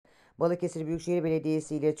Balıkesir Büyükşehir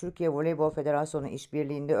Belediyesi ile Türkiye Voleybol Federasyonu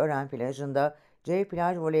işbirliğinde Ören Plajı'nda C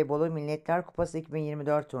Plaj Voleybolu Milletler Kupası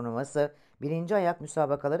 2024 turnuvası 1. ayak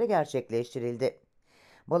müsabakaları gerçekleştirildi.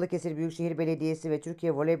 Balıkesir Büyükşehir Belediyesi ve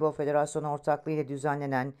Türkiye Voleybol Federasyonu ortaklığı ile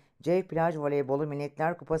düzenlenen C Plaj Voleybolu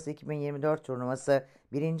Milletler Kupası 2024 turnuvası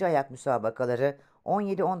 1. ayak müsabakaları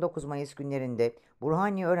 17-19 Mayıs günlerinde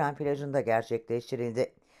Burhaniye Ören Plajı'nda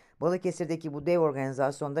gerçekleştirildi. Balıkesir'deki bu dev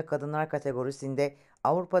organizasyonda kadınlar kategorisinde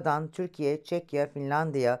Avrupa'dan Türkiye, Çekya,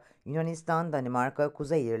 Finlandiya, Yunanistan, Danimarka,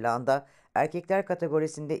 Kuzey İrlanda, erkekler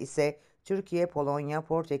kategorisinde ise Türkiye, Polonya,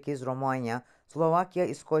 Portekiz, Romanya, Slovakya,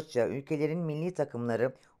 İskoçya ülkelerin milli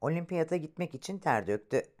takımları olimpiyata gitmek için ter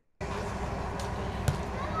döktü.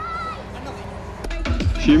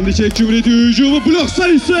 Şimdi Çek Cumhuriyeti hücumu blok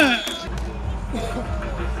sayısı.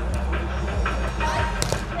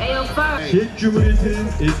 Çek Cumhuriyeti'nin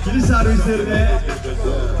etkili servislerine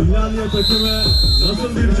Finlandiya takımı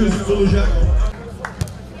nasıl bir çözüm bulacak?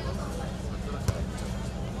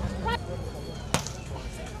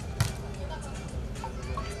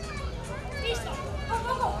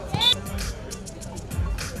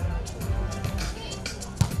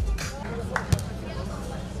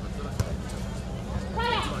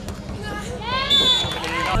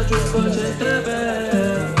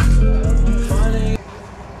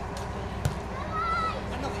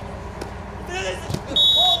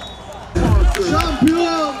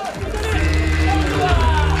 Şampiyon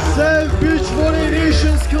Sev Beach Volley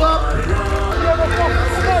Nations Club.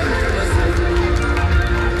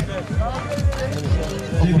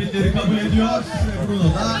 Yapildi'leri kabul ediyor ve Bruno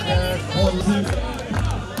da onların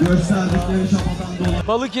gösterdikleri çabadan dolayı.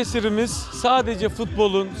 Balıkesir'imiz sadece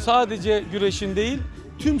futbolun, sadece güreşin değil,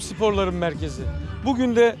 tüm sporların merkezi.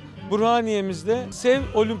 Bugün de Burhaniye'mizde Sev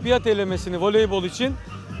Olimpiyat Elemesi'ni voleybol için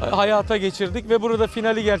hayata geçirdik ve burada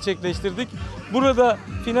finali gerçekleştirdik. Burada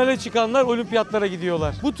finale çıkanlar olimpiyatlara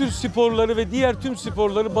gidiyorlar. Bu tür sporları ve diğer tüm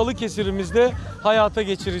sporları Balıkesir'imizde hayata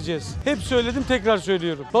geçireceğiz. Hep söyledim, tekrar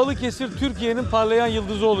söylüyorum. Balıkesir Türkiye'nin parlayan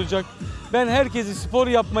yıldızı olacak. Ben herkesi spor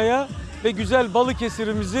yapmaya ve güzel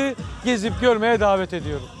Balıkesir'imizi gezip görmeye davet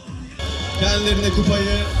ediyorum. Kendilerine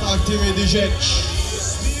kupayı takdim edecek.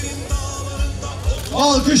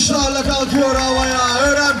 Alkışlarla kalkıyor havaya.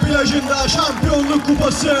 Ören Plajı'nda şampiyonluk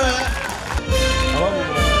kupası.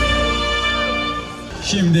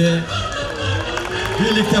 Şimdi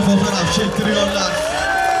birlikte fotoğraf çektiriyorlar.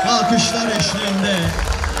 Alkışlar eşliğinde.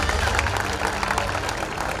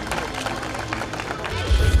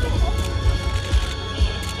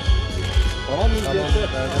 Tamam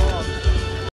mı?